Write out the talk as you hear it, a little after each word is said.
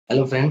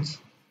Hello friends.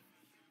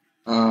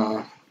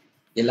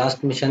 ये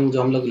last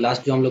जो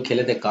हम लोग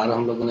खेले थे, कार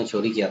हम लोगों ने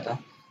चोरी किया था।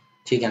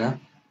 ठीक है ना।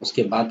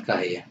 उसके बाद का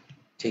है ये।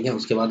 ठीक है,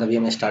 उसके बाद अभी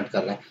हम स्टार्ट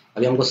कर रहे हैं।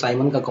 अभी हमको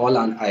साइमन का कॉल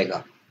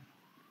आएगा।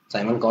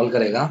 साइमन कॉल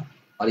करेगा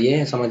और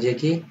ये समझिए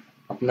कि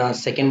अपना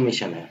सेकंड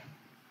मिशन है।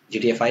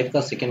 GTA 5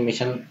 का सेकंड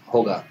मिशन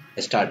होगा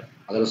स्टार्ट।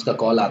 अगर उसका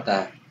कॉल आता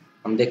है,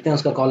 हम देखते हैं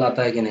उसका कॉल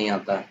आता है कि नहीं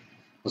आता है।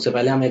 उससे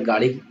पहले हम एक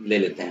गाड़ी ले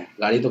लेते हैं।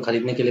 गाड़ी तो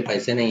खरीदने के लिए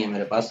पैसे नहीं है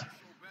मेरे पास,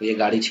 तो ये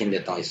गाड़ी छीन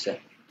लेता हूँ इससे।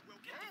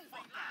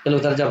 चलो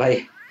उतर जा भाई।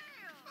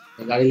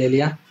 गाड़ी ले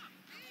लिया।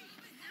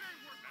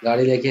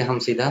 गाड़ी लेके हम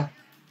सीधा,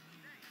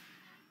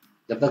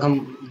 जब तक हम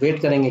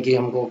वेट करेंगे कि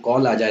हमको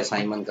कॉल आ जाए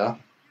साइमन का।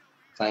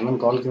 साइमन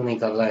कॉल क्यों नहीं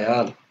कर रहा है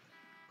यार?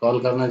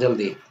 कॉल करना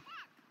जल्दी।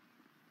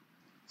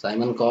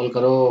 साइमन कॉल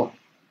करो।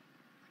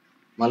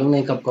 मालूम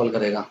नहीं कब कॉल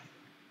करेगा।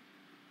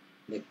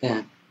 देखते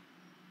हैं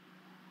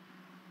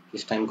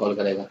किस टाइम कॉल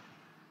करेगा।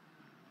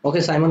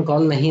 ओके, साइमन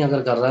कॉल नहीं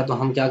अगर कर रहा है तो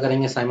हम क्या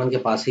करेंगे, साइमन के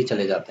पास ही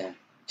चले जाते हैं।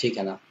 ठीक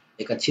है ना।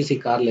 एक अच्छी सी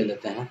कार ले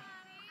लेते हैं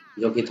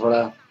जो कि थोड़ा,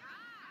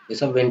 ये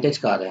सब विंटेज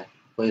कार है।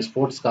 कोई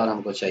स्पोर्ट्स कार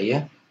हमको चाहिए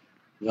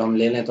जो हम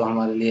ले लें तो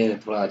हमारे लिए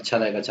थोड़ा अच्छा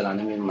रहेगा,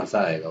 चलाने में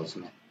मज़ा आएगा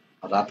उसमें।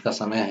 और रात का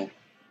समय है,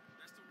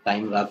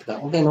 टाइम रात का।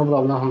 ओके, नो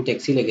प्रॉब्लम, हम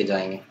टैक्सी लेके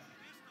जाएंगे।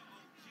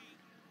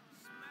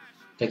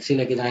 टैक्सी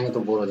लेके जाएंगे तो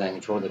बोर हो जाएंगे,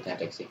 छोड़ देते हैं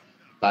टैक्सी।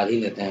 कार ही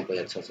लेते हैं कोई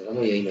अच्छा सा,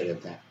 चलो यही ले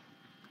लेते हैं।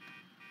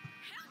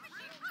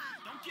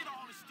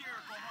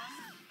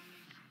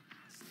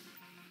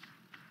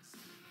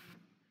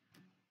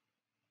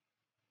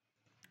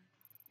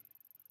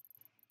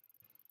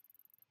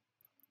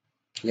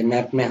 ये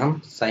मैप में हम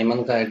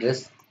साइमन का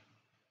एड्रेस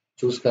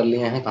चूज कर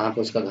लिए हैं, कहाँ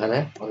पे उसका घर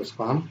है, और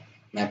उसको हम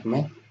मैप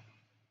में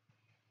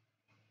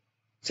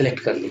सिलेक्ट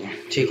कर लिए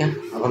हैं। ठीक है,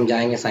 अब हम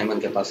जाएंगे साइमन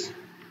के पास।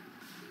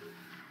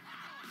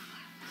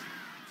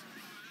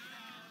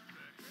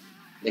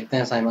 देखते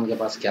हैं साइमन के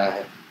पास क्या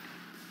है।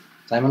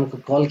 साइमन को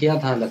कॉल किया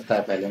था लगता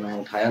है पहले, मैं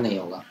उठाया नहीं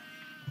होगा।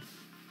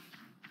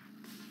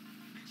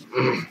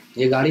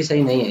 ये गाड़ी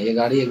सही नहीं है, ये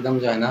गाड़ी एकदम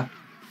जो है ना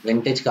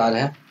विंटेज कार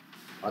है।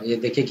 और ये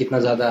देखिए कितना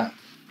ज़्यादा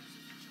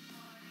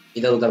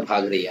इधर उधर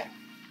भाग रही है।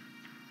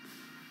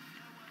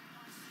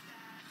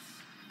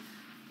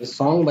 ये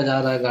सॉन्ग बजा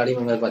रहा है गाड़ी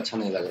में, मेरे को अच्छा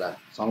नहीं लग रहा है।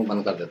 सॉन्ग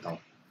बंद कर देता हूँ।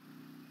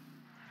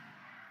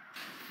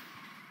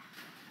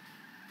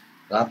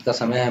 रात का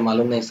समय है,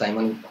 मालूम नहीं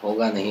साइमन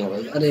होगा नहीं होगा।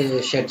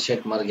 अरे शेट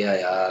शेट, मर गया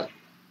यार।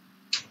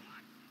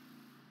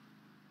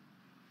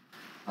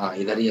 हाँ,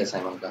 इधर ही है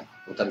साइमन का,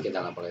 उतर के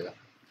जाना पड़ेगा।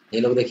 ये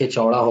लोग देखिए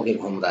चौड़ा होके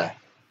घूम रहा है।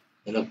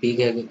 ये लोग पी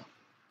के,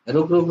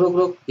 रुक रुक रुक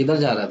रुक, किधर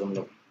जा रहा है तुम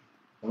लोग?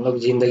 तुम लोग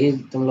जिंदगी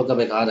तुम लोग का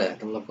बेकार है।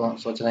 तुम लोग को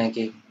सोच रहे हैं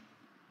कि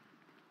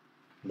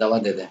दवा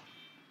दे दें।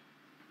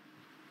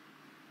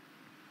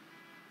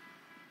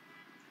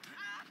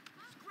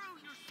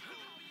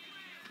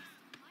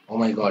 ओ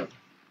माय गॉड,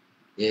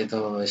 ये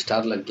तो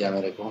स्टार लग गया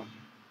मेरे को।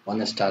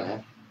 1 स्टार है।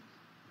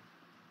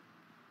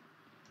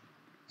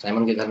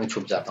 साइमन के घर में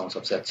छुप जाता हूँ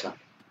सबसे अच्छा,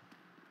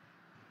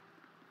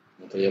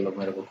 नहीं तो ये लोग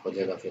मेरे को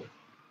खोजेगा फिर।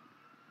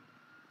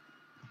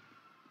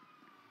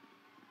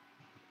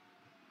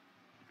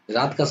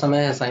 रात का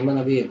समय है, साइमन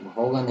अभी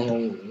होगा नहीं।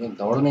 ये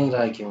दौड़ नहीं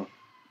रहा है क्यों,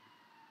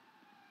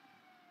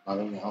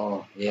 मालूम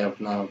नहीं। ये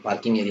अपना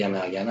पार्किंग एरिया में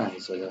आ गया ना,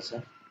 इस वजह से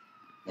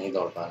नहीं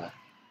दौड़ पा रहा है।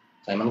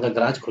 साइमन का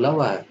गराज खुला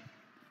हुआ है।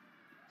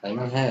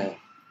 साइमन है?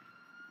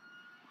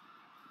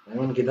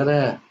 साइमन किधर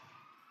है?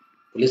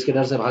 पुलिस के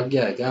डर से भाग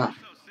गया है क्या?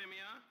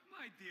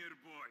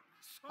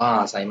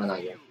 हाँ, साइमन आ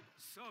गया।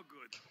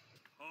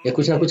 ये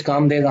कुछ ना कुछ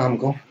काम देगा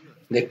हमको,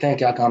 देखते हैं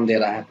क्या काम दे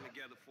रहा है।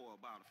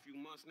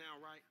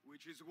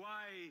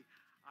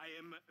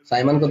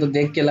 साइमन को तो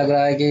देख के लग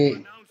रहा है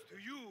कि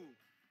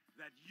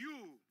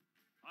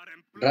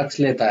ड्रग्स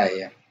लेता है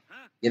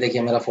ये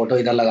देखिए मेरा फोटो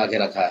इधर लगा के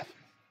रखा है।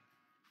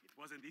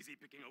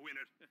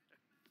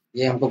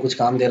 ये हमको कुछ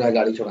काम दे रहा है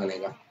गाड़ी छुड़ाने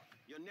का।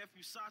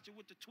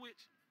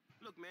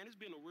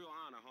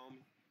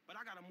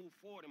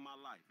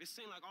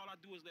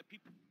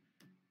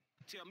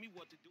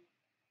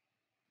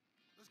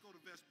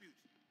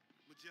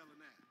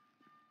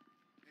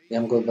 ये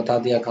हमको बता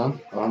दिया काम,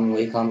 और हम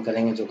वही काम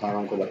करेंगे जो काम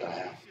हमको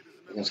बताया है।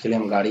 लेकिन उसके लिए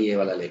हम गाड़ी ये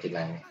वाला लेके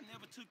जाएंगे।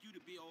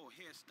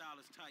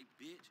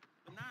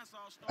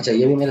 अच्छा,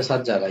 ये भी मेरे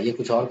साथ जा रहा है। ये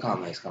कुछ और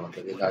काम है, इसका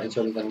मतलब ये गाड़ी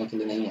चोरी करने के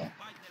लिए नहीं है।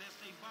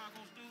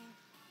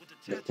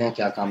 देखते हैं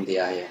क्या काम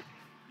दिया है ये।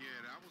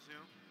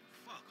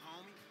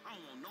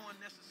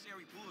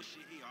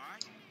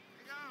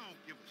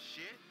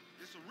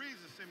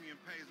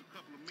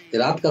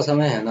 रात का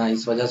समय है ना,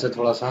 इस वजह से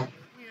थोड़ा सा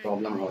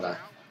प्रॉब्लम हो रहा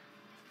है।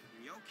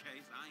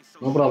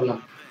 नो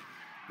प्रॉब्लम,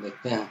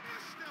 देखते हैं।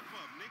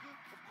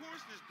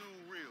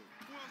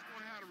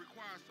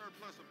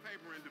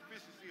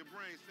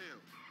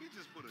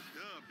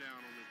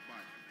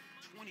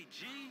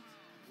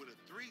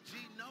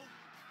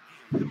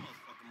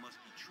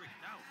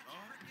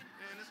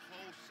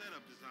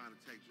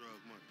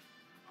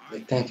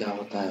 देखते हैं क्या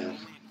होता है यार।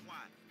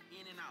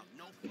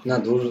 इतना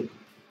दूर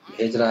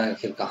भेज रहा है,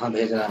 फिर कहाँ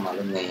भेज रहा है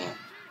मालूम नहीं है।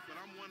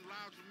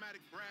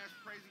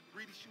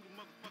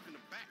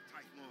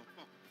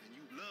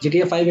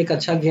 GTA 5 एक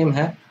अच्छा गेम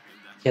है,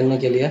 खेलने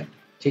के लिए,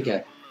 ठीक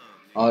है।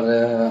 और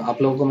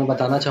आप लोगों को मैं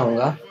बताना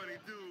चाहूँगा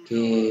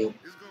कि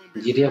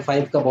GTA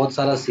 5 का बहुत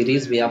सारा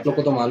सीरीज़ भी आप लोग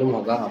को तो मालूम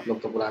होगा, आप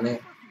लोग तो पुराने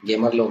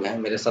गेमर लोग हैं,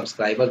 मेरे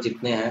सब्सक्राइबर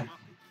जितने हैं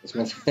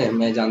उसमें से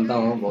मैं जानता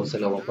हूँ बहुत से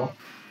लोगों को,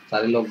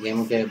 सारे लोग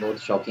गेम के बहुत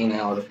शौकीन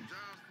हैं और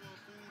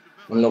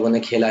उन लोगों ने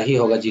खेला ही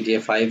होगा। GTA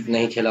 5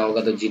 नहीं खेला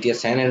होगा तो GTA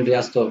सैन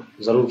एंड्रियास तो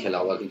ज़रूर खेला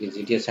होगा, क्योंकि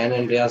GTA सैन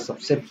एंड्रियास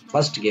सबसे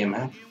फर्स्ट गेम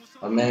है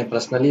और मैं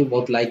पर्सनली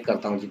बहुत लाइक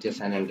करता हूँ GTA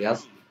सैन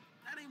एंड्रियास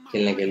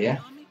खेलने के लिए।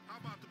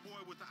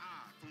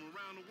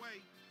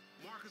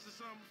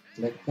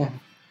 देखते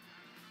हैं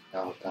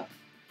क्या होता है।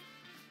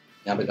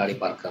 यहाँ पे गाड़ी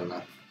पार्क करना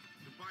है।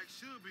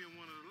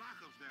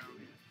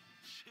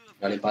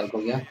 गाड़ी पार्क हो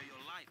गया।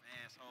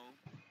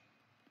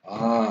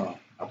 हाँ,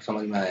 अब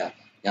समझ में आया।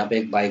 यहाँ पे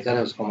एक बाइकर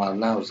है, उसको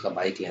मारना है, उसका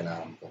बाइक लेना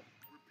है हमको,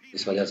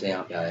 इस वजह से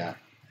यहाँ पे आया है।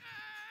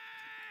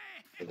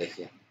 ये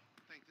देखिए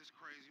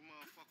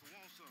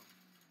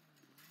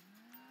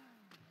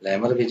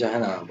लैमर भी जो है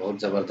ना, बहुत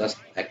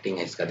ज़बरदस्त एक्टिंग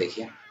है इसका।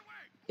 देखिए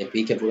ये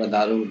पी के पूरा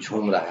दारू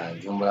झूम रहा है,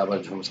 झूम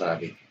बराबर झूम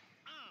शराबी।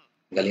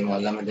 गली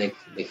मोहल्ला में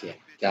देखिए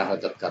क्या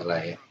हरकत कर रहा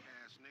है ये।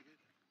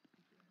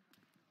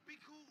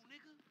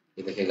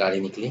 देखिए गाड़ी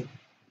निकली।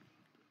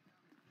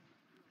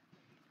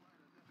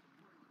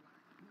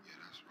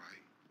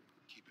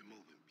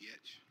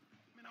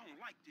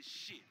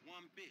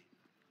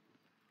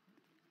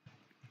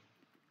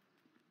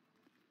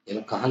 ये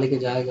लोग कहाँ लेके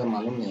जाएगा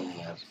मालूम नहीं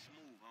है यार,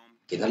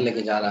 किधर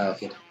लेके जा रहा है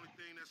आखिर।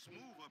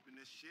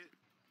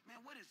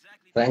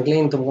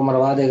 फ्रैंकलिन तुमको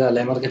मरवा देगा,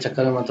 लेमर के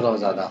चक्कर में मत रहो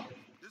ज़्यादा।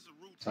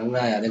 समझ में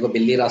आया। देखो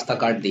बिल्ली रास्ता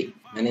काट दी,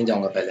 मैं नहीं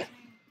जाऊँगा, पहले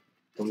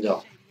तुम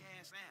जाओ।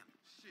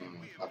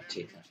 अब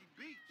ठीक है।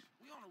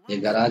 ये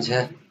गराज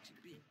है,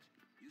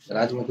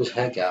 गराज में कुछ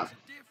है क्या,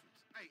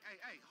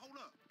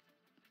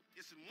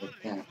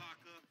 देखते हैं।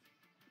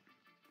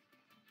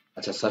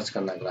 अच्छा सर्च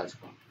करना है गराज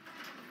को,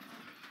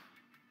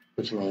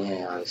 कुछ नहीं है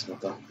यार इसमें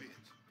तो।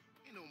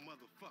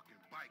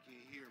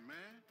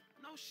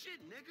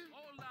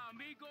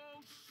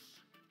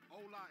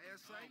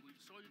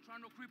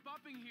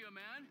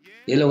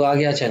 ये लोग आ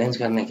गया चैलेंज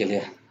करने के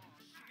लिए।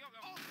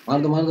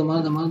 मार दो मार दो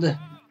मार दो मार दे।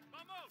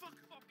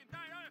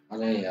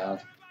 अरे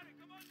यार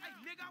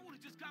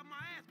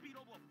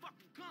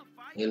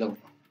ये लोग,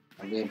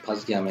 अभी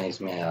फंस गया मैं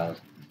इसमें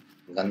यार।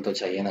 गन तो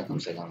चाहिए ना कम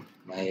से कम,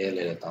 मैं ये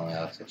ले लेता हूँ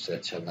यार, सबसे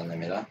अच्छा गन है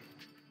मेरा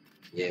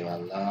ये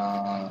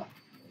वाला।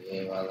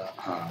 ये वाला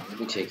हाँ ये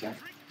भी ठीक है।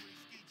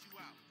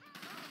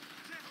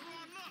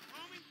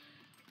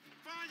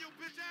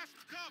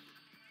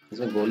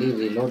 इसमें गोली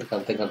रिलोड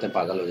करते करते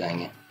पागल हो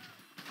जाएंगे।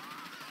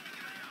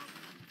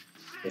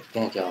 देखते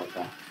हैं क्या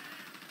होता है।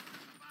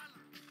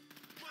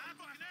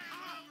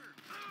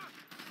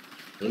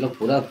 ये लोग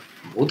पूरा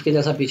भूत के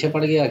जैसा पीछे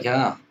पड़ गया क्या,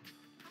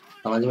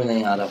 समझ में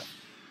नहीं आ रहा।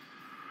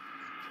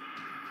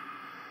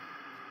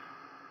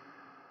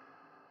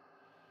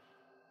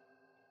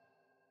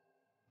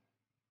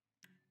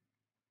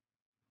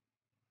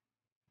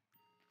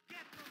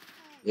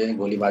 ये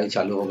गोलीबारी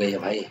चालू हो गई है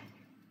भाई,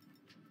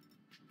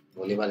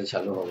 गोलीबारी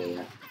चालू हो गई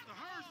है।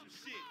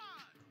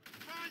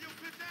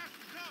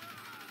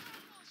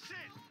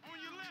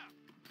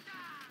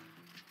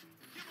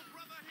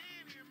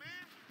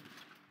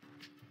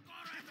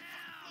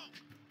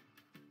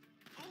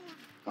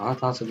 कहाँ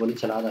कहाँ से गोली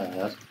चला रहा है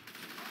यार,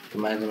 तो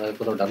मेरे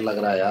को तो डर लग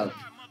रहा है यार,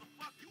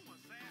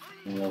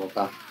 इन लोगों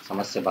का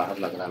समझ से बाहर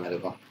लग रहा है मेरे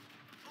को।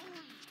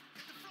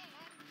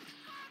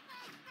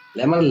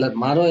 लेमन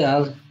मारो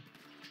यार।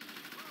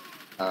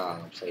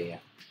 हाँ सही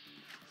है।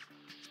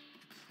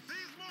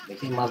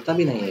 देखिए मारता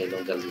भी नहीं है ये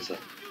लोग जल्दी से,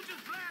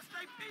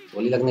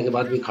 गोली लगने के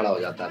बाद भी खड़ा हो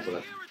जाता है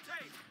तुरंत।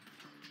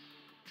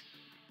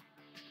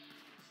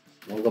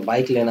 उनको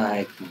बाइक लेना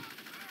है,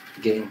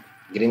 ग्रीन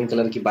ग्रीन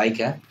कलर की बाइक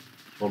है,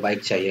 वो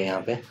बाइक चाहिए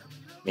यहाँ पे।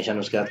 मिशन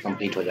उसके बाद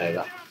कंप्लीट हो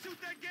जाएगा।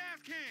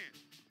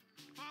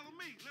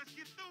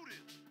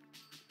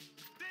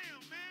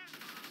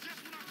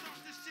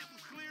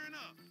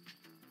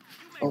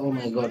 Oh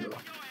my God.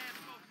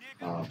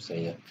 हाँ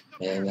सही है,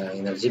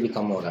 एनर्जी भी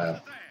कम हो रहा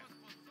है।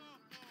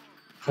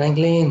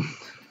 फ्रैंकलिन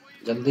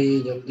जल्दी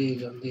जल्दी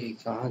जल्दी,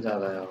 कहाँ जा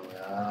रहा है वो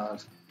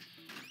यार,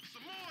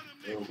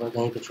 ये ऊपर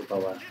कहीं पे छुपा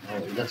हुआ है,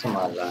 वो इधर से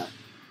मार रहा है।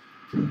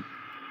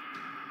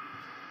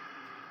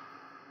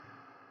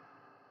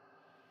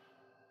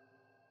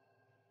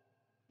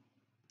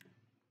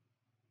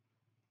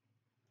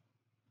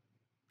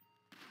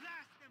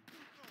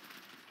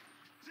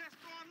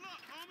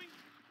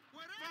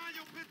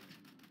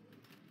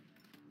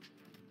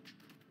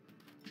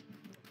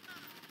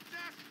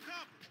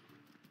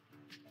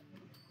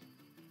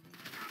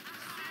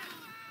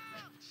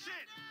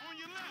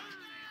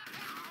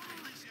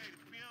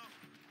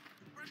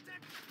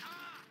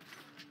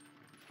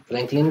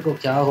 फ्रैंकलिन को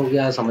क्या हो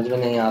गया है समझ में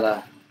नहीं आ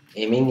रहा,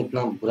 एमिंग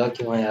इतना बुरा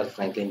क्यों है यार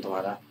फ्रैंकलिन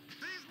तुम्हारा।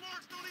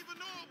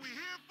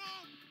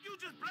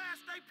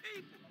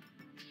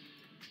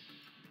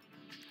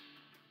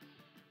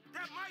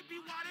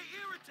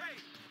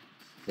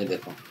 ये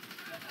देखो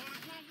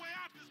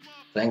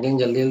फ्रैंकलिन,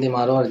 जल्दी जल्दी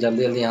मारो और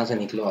जल्दी जल्दी यहाँ से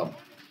निकलो अब,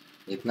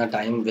 इतना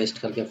टाइम वेस्ट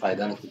करके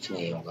फायदा कुछ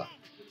नहीं होगा।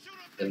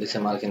 जल्दी से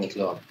मार के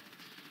निकलो आप।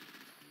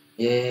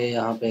 ये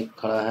यहाँ पे एक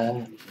खड़ा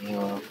है, ये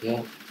वहाँ पे,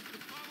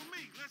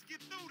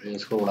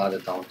 इसको उड़ा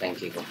देता हूँ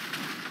टैंकी को।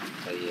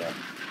 सही यार,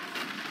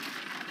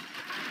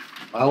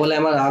 भागो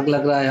लैमर, आग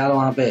लग रहा है यार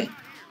वहाँ पे।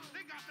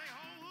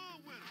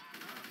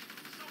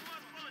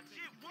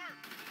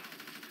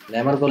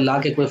 लैमर को ला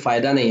के कोई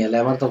फायदा नहीं है,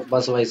 लैमर तो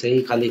बस वैसे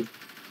ही खाली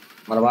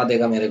मरवा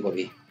देगा मेरे को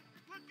भी।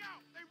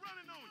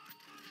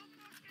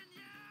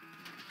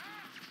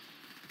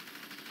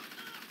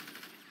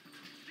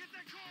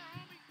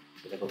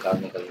 मेरे को कार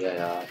निकल गया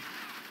यार।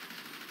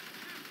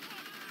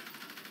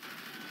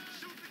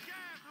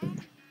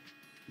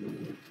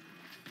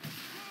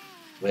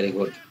 वेरी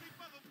गुड,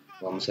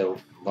 बम से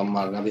बम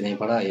मारना भी नहीं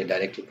पड़ा, ये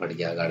डायरेक्ट ही फट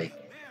गया गाड़ी,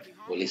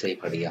 गोली से ही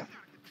फट गया।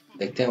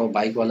 देखते हैं वो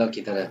बाइक वाला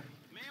किधर है,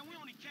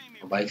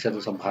 वो बाइक से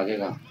तो सब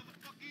भागेगा।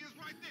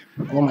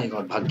 ओ माय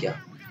गॉड, भाग गया।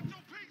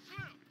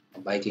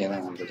 अब बाइक लेना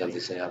है हमको जल्दी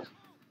से यार,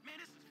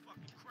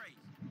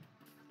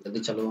 जल्दी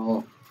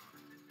चलो।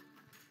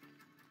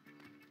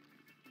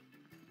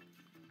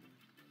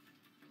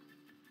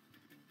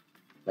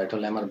 बैठो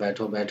लैमर,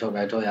 बैठो बैठो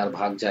बैठो यार,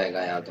 भाग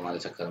जाएगा यार तुम्हारे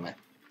चक्कर में।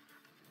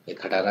 ये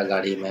खटारा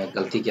गाड़ी में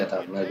गलती किया था,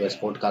 मेरे को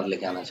स्पोर्ट कार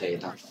लेके आना चाहिए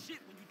था,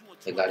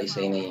 ये गाड़ी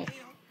सही नहीं है।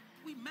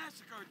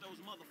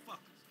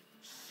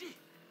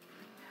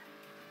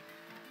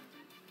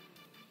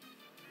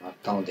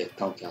 भागता हूँ,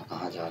 देखता हूँ क्या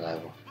कहाँ जा रहा है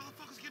वो।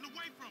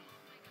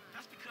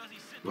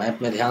 मैप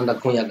में ध्यान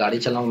रखूँ या गाड़ी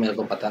चलाऊँ, मेरे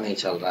को पता नहीं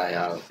चल रहा है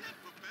यार।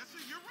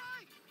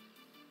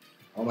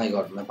 ओ माय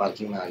गॉड, मैं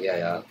पार्किंग में आ गया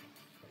यार,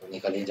 तो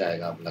निकल ही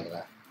जाएगा अब लग रहा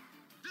है।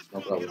 No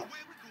problem.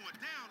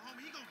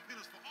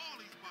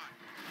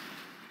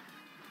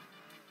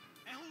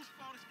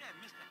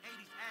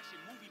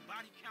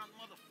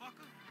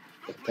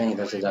 देखते हैं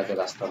इधर से जाके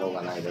रास्ता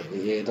होगा ना इधर,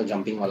 ये तो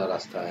जंपिंग वाला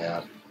रास्ता है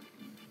यार,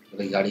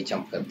 पूरी गाड़ी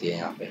जंप करती है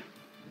यहाँ पे,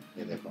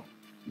 ये देखो।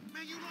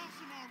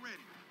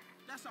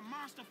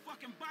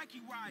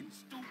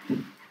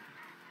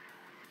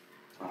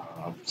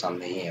 हाँ अब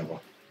सामने ही है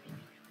वो।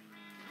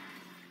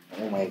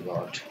 ओह माय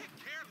गॉड,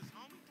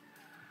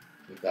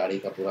 गाड़ी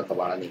का पूरा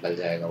कबाड़ा निकल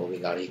जाएगा, वो भी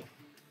गाड़ी।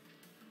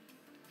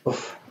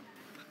 उफ,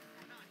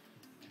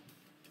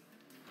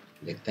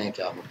 देखते हैं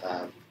क्या होता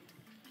है।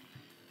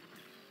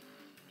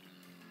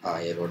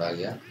 हाँ ये रोड आ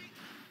गया,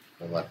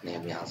 कोई बात नहीं,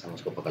 अब यहाँ से हम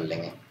उसको पकड़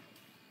लेंगे।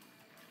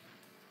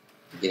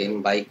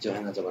 ग्रीन बाइक जो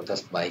है ना,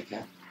 ज़बरदस्त बाइक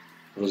है,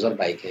 क्रूज़र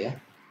बाइक है ये,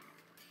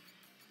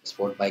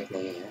 स्पोर्ट बाइक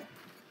नहीं है,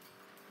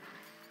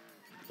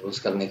 क्रूज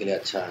करने के लिए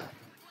अच्छा है।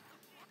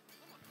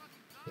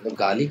 तो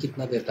गाली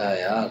कितना देता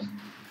है यार,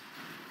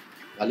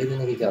 गाली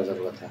देने की क्या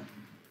ज़रूरत है।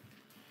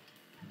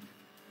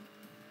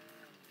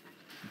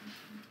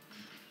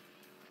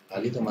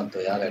 गाली तो मत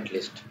दो यार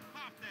एटलीस्ट।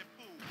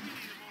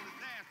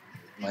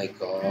 माय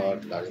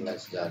गॉड, गाड़ी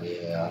नेक्स्ट जा रही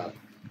है यार,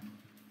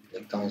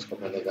 देखता हूँ इसको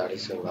पहले गाड़ी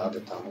से उड़ा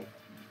देता हूँ।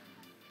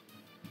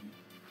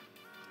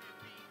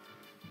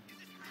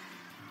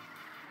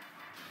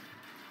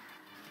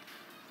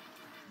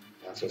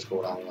 यहाँ से इसको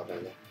उड़ाऊंगा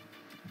पहले।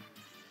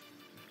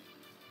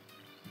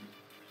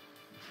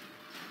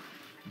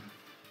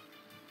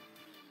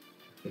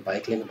 ये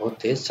बाइक लेके बहुत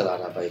तेज चला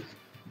रहा है बाइक,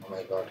 ओह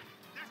माय गॉड।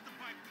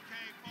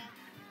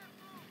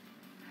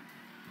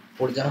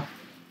 उड़ जा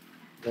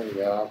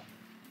यार।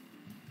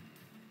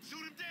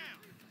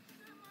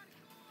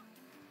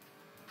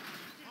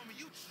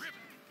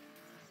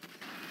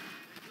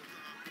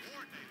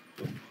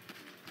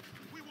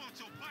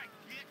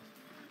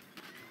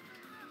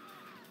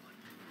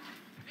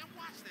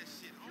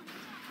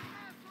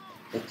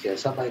 ये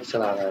कैसा बाइक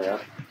चला रहा है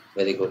यार।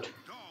 वेरी गुड,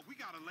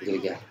 गिर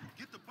गया।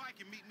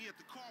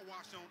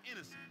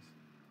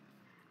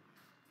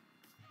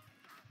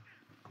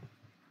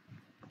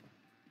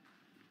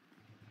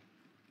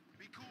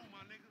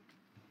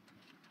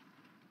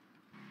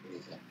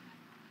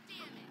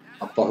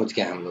 अब पहुंच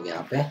गए हम लोग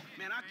यहाँ पे।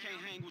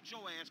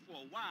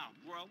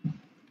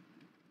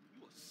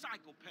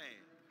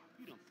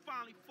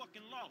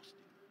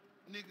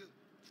 Nigga,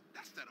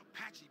 that's that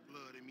Apache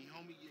blood in me,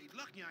 homie. You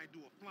lucky I ain't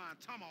do a flying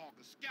tomahawk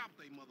and scalp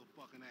they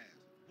motherfucking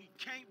ass. We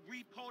can't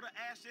repo the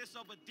assets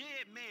of a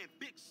dead man,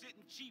 big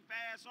sitting chief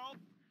asshole.